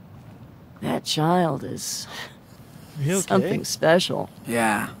 That child is You okay? something special.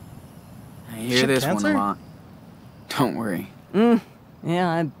 Yeah. I hear Shit, this cancer? one a lot. Don't worry. Yeah,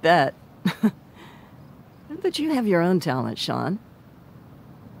 I bet. But you have your own talent, Sean.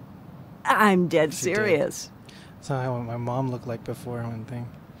 I'm dead She did. serious. That's how my mom looked like before one thing.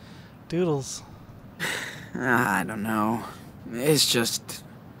 Doodles. I don't know. It's just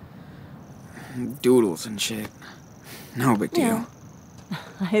doodles and shit. No big deal. Yeah.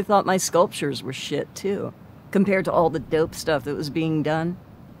 I thought my sculptures were shit, too. compared to all the dope stuff that was being done.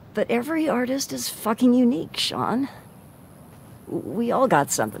 But every artist is fucking unique, Sean. We all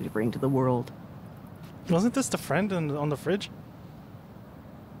got something to bring to the world. Wasn't this the friend on the fridge?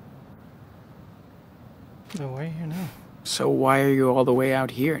 No, why are you here now? So why are you all the way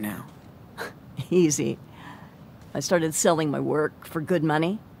out here now? Easy. I started selling my work for good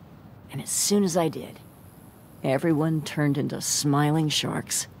money, and as soon as I did, everyone turned into smiling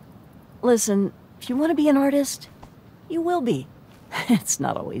sharks. Listen, if you want to be an artist, you will be. It's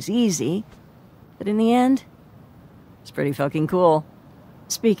not always easy, but in the end, it's pretty fucking cool.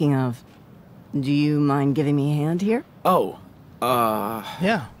 Speaking of, do you mind giving me a hand here? Oh,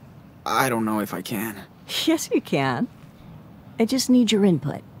 Yeah. I don't know if I can. Yes, you can. I just need your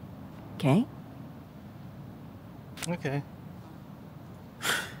input, okay? Okay.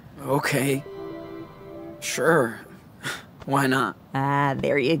 Okay. Sure. Why not? Ah,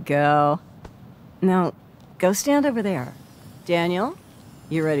 there you go. Now, go stand over there. Daniel,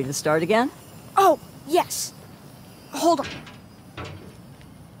 you ready to start again? Oh, yes. Hold on.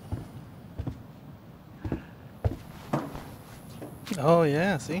 Oh,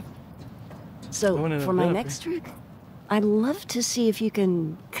 yeah, see? So, Going in a for my bit, next trick, I'd love to see if you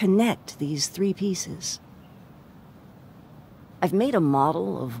can connect these three pieces. I've made a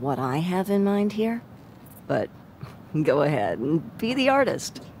model of what I have in mind here, but go ahead and be the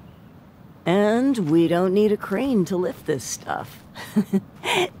artist. And we don't need a crane to lift this stuff.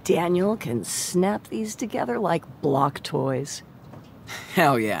 Daniel can snap these together like block toys.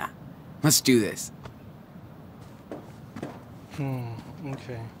 Hell yeah. Let's do this.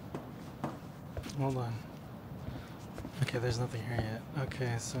 Okay. Hold on. Okay, there's nothing here yet.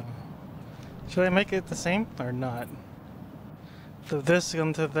 Okay, so... Should I make it the same or not? This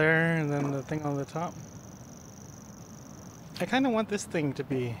onto there and then the thing on the top? I kind of want this thing to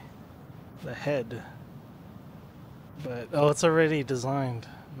be the head. But, oh, it's already designed.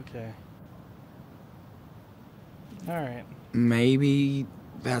 Okay. Alright. Maybe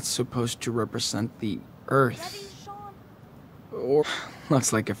that's supposed to represent the Earth. Or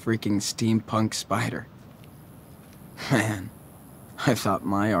looks like a freaking steampunk spider. Man, I thought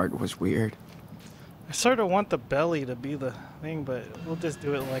my art was weird. I sort of want the belly to be the thing, but we'll just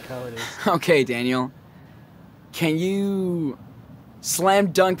do it like how it is. Okay, Daniel. Can you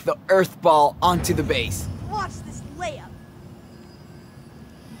slam dunk the Earth ball onto the base? Watch this layup.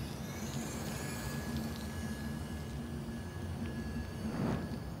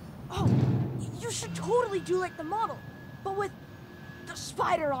 Oh, you should totally do like the model, but with the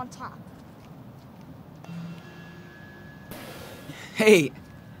spider on top. Hey,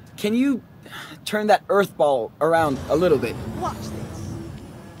 can you turn that Earth ball around a little bit? Watch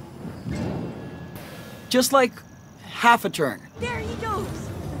this. Just like half a turn. There he goes.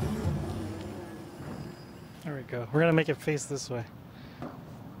 There we go. We're gonna make it face this way.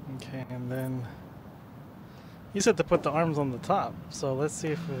 Okay, and then... You said to put the arms on the top, so let's see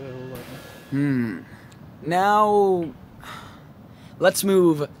if it'll let me. Now, let's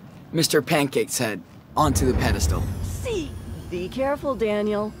move Mr. Pancake's head onto the pedestal. See. Be careful,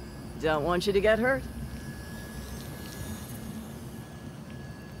 Daniel. Don't want you to get hurt.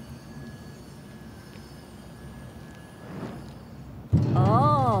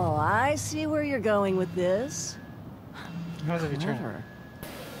 Oh, I see where you're going with this. How does it turn? Clever.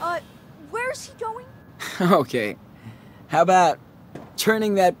 Where's he going? Okay, how about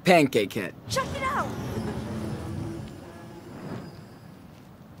turning that pancake head? Check it out.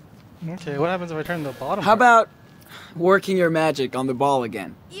 Okay, what happens if I turn the bottom? How part? about working your magic on the ball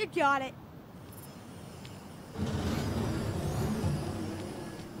again? You got it.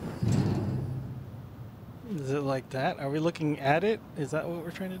 Is it like that? Are we looking at it? Is that what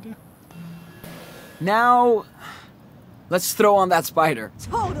we're trying to do? Now, let's throw on that spider.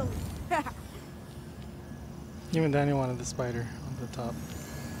 Totally. You and Danny wanted the spider on the top.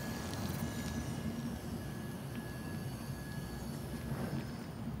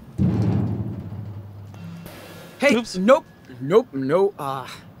 Hey, Oops. nope, no.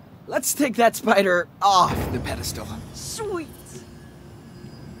 Let's take that spider off the pedestal. Sweet.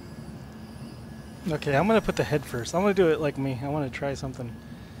 Okay, I'm gonna put the head first. I'm gonna do it like me. I want to try something.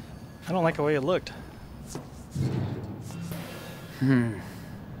 I don't like the way it looked.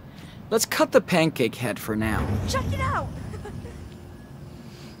 Let's cut the pancake head for now. Check it out.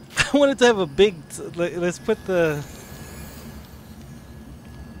 I wanted to have a big. Let's put the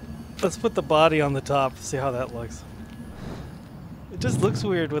body on the top. See how that looks. It just looks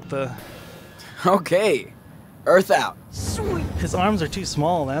weird with the. Okay, Earth out. Sweet. His arms are too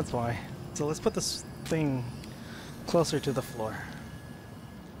small. That's why. So let's put this thing closer to the floor.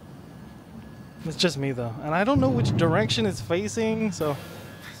 It's just me though, and I don't know which direction it's facing. So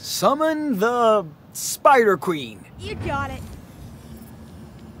Summon the Spider Queen. You got it.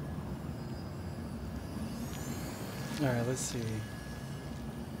 all right, let's see.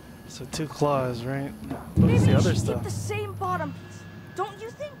 So 2 claws, right? Maybe What's the you other should stuff? keep the same bottom piece. Don't you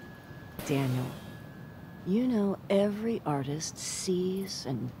think? Daniel, you know every artist sees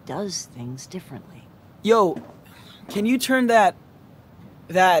and does things differently. Yo, can you turn that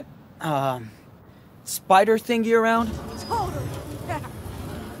spider thingy around? Totally. I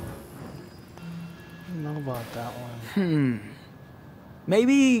don't know about that one.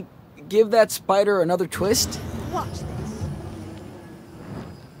 Maybe give that spider another twist? Watch this.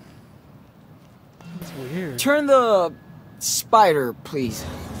 It's weird. Turn the spider, please.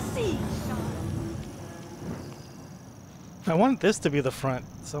 See, Sean. I want this to be the front,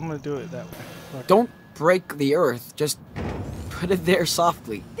 so I'm gonna do it that way. Look. Don't break the earth. Just put it there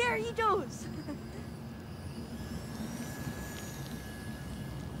softly. There he goes.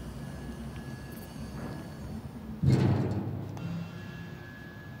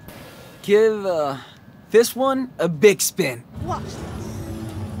 Give this one a big spin. Watch this.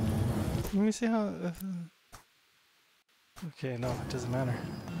 Let me see how. Okay, no, it doesn't matter.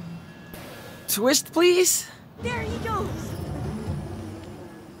 Twist, please. There he goes.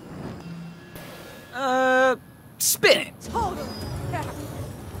 Spin it. Totally.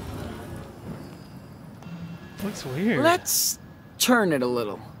 Looks weird. Let's turn it a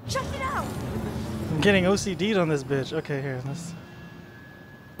little. Check it out. I'm getting OCD'd on this bitch. Okay, here, let's.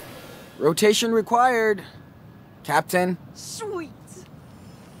 Rotation required. Captain. Sweet.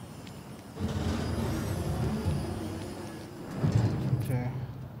 Okay.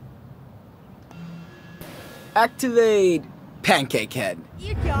 Activate Pancake Head.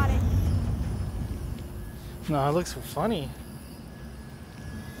 You got it. No, it looks funny.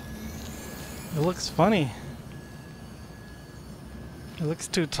 It looks funny. It looks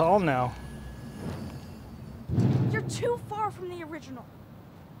too tall now. You're too far from the original.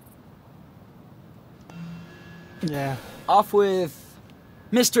 Yeah. Off with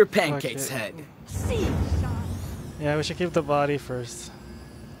Mr. Pancake's Okay. head. See, Sean. Yeah, we should keep the body first.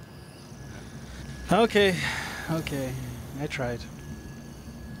 Okay. Okay. I tried.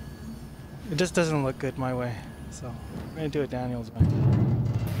 It just doesn't look good my way. So, I'm gonna do it Daniel's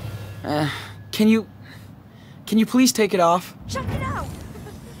way. Can you please take it off? Check it out.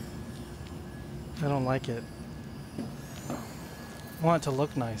 I don't like it. I want it to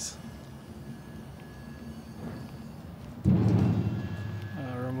look nice.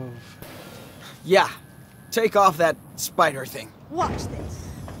 Remove. Yeah. Take off that spider thing. Watch this.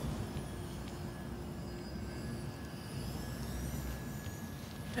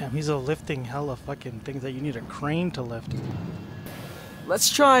 Damn, he's lifting hella fucking things that you need a crane to lift. Let's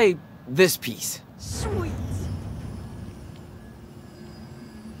try this piece. Sweet.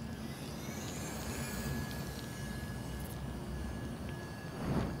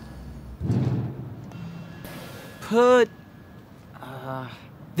 Put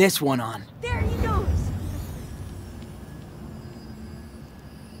this one on. There he goes.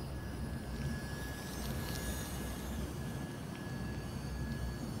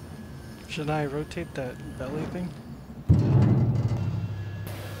 Should I rotate that belly thing?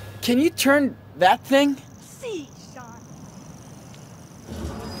 Can you turn that thing? See, Sean.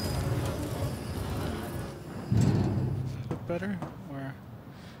 Look better? Or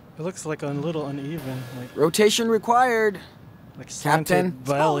it looks like a little uneven, like Rotation required. slanted Captain.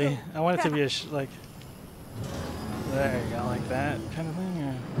 belly. I want it to be a like there you go, like that kind of thing.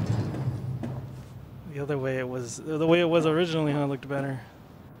 Or the other way it was, the way it was originally, huh? Looked better.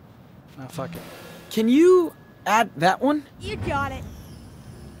 Ah, fuck it. Can you add that one? You got it.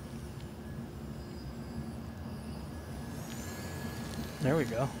 There we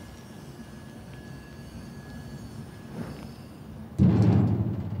go.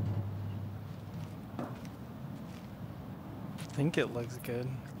 I think it looks good.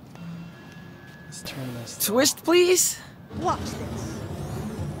 Let's turn this. Twist, please. Watch this.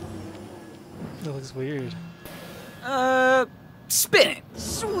 It looks weird. Spin it.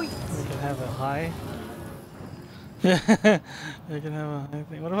 Sweet. We can have a high. We can have a high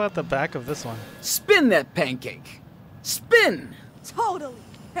thing. What about the back of this one? Spin that pancake. Spin. Totally.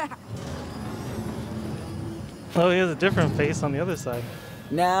 Oh, he has a different face on the other side.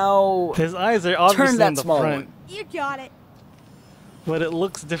 Now, His eyes are obviously turn that in the small front, one. You got it. but it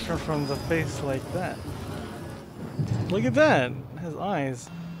looks different from the face like that. Look at that. His eyes.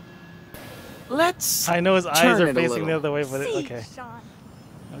 Let's I know his eyes turn are it a facing the little. other way, but See, okay. Sean.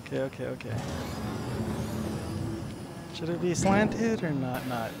 Okay. Should it be slanted or not?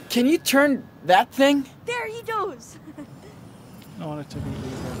 Can you turn that thing? There he goes. I want it to be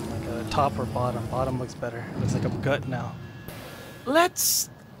either like a top or bottom. Bottom looks better. It looks like a gut now.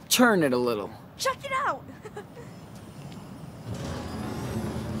 Let's turn it a little. Check it out.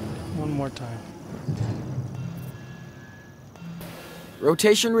 One more time.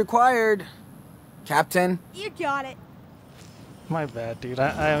 Rotation required, Captain. You got it. My bad, dude.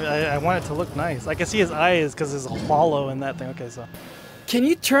 I want it to look nice. I can see his eyes because there's a hollow in that thing. Okay, so. Can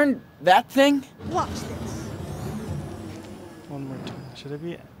you turn that thing? Watch this. One more time. Should it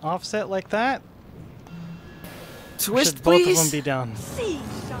be offset like that? Twist, Should please. both of them be down? See,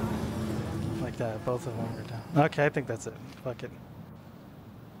 Sean. Like that. Both of them are down. Okay, I think that's it. Fuck it.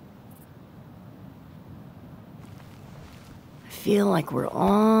 I feel like we're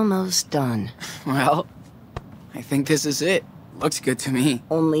almost done. Well, I think this is it. Looks good to me.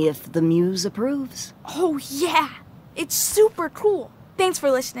 Only if the muse approves. Oh, yeah. It's super cool. Thanks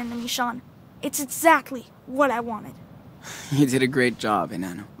for listening to me, Sean. It's exactly what I wanted. You did a great job,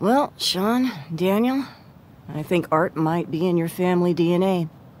 Enano. Well, Sean, Daniel, I think art might be in your family DNA.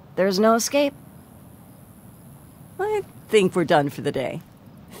 There's no escape. I think we're done for the day.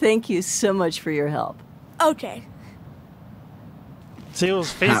 Thank you so much for your help. Okay. See, it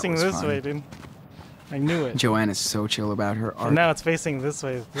was facing was this fun. way, dude. I knew it. Joanne is so chill about her art. And now it's facing this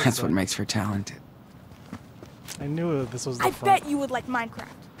way. That's what makes her talented. I knew this was the I front. bet you would like Minecraft.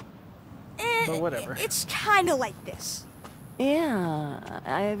 But whatever. It's kind of like this. Yeah,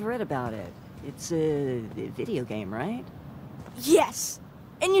 I've read about it. It's a video game, right? Yes.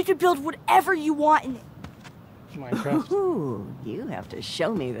 And you can build whatever you want in it. Minecraft. Ooh, you have to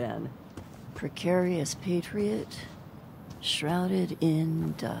show me then. Precarious patriot, shrouded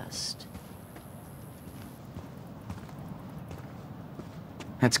in dust.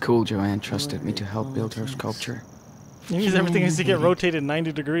 That's cool, Joanne trusted me to help build her sculpture. It means everything needs to get rotated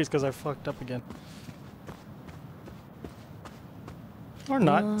 90 degrees because I fucked up again. Or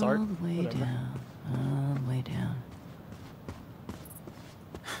not, it's art. All the way Whatever. down, all the way down.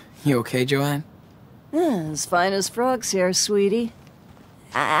 You okay, Joanne? As fine as frogs here, sweetie.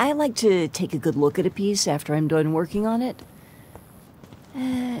 I like to take a good look at a piece after I'm done working on it.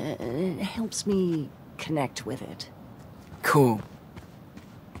 It helps me connect with it. Cool.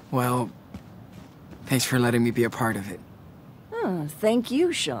 Well, thanks for letting me be a part of it. Oh, thank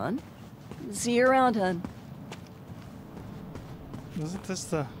you, Sean. See you around, hon. Isn't this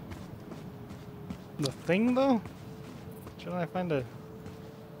the thing though? Shouldn't I find a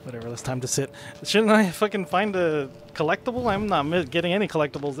whatever? It's time to sit. Shouldn't I fucking find a collectible? I'm not getting any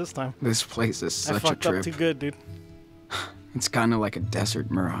collectibles this time. This place is I such a fucked up trip. too good, dude. It's kind of like a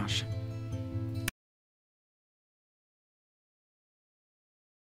desert mirage.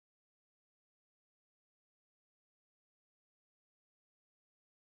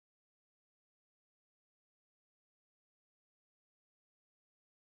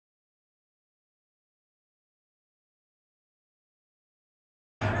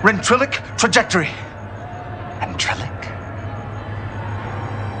 Ventrilic trajectory. Ventrilic?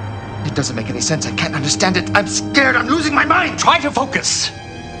 It doesn't make any sense. I can't understand it. I'm scared. I'm losing my mind. Try to focus.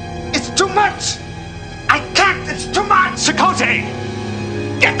 It's too much. I can't. It's too much.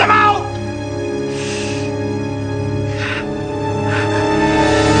 Chakotay! Get them out!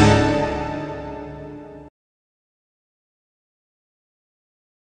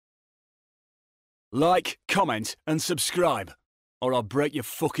 Like, comment, and subscribe, or I'll break your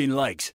fucking legs.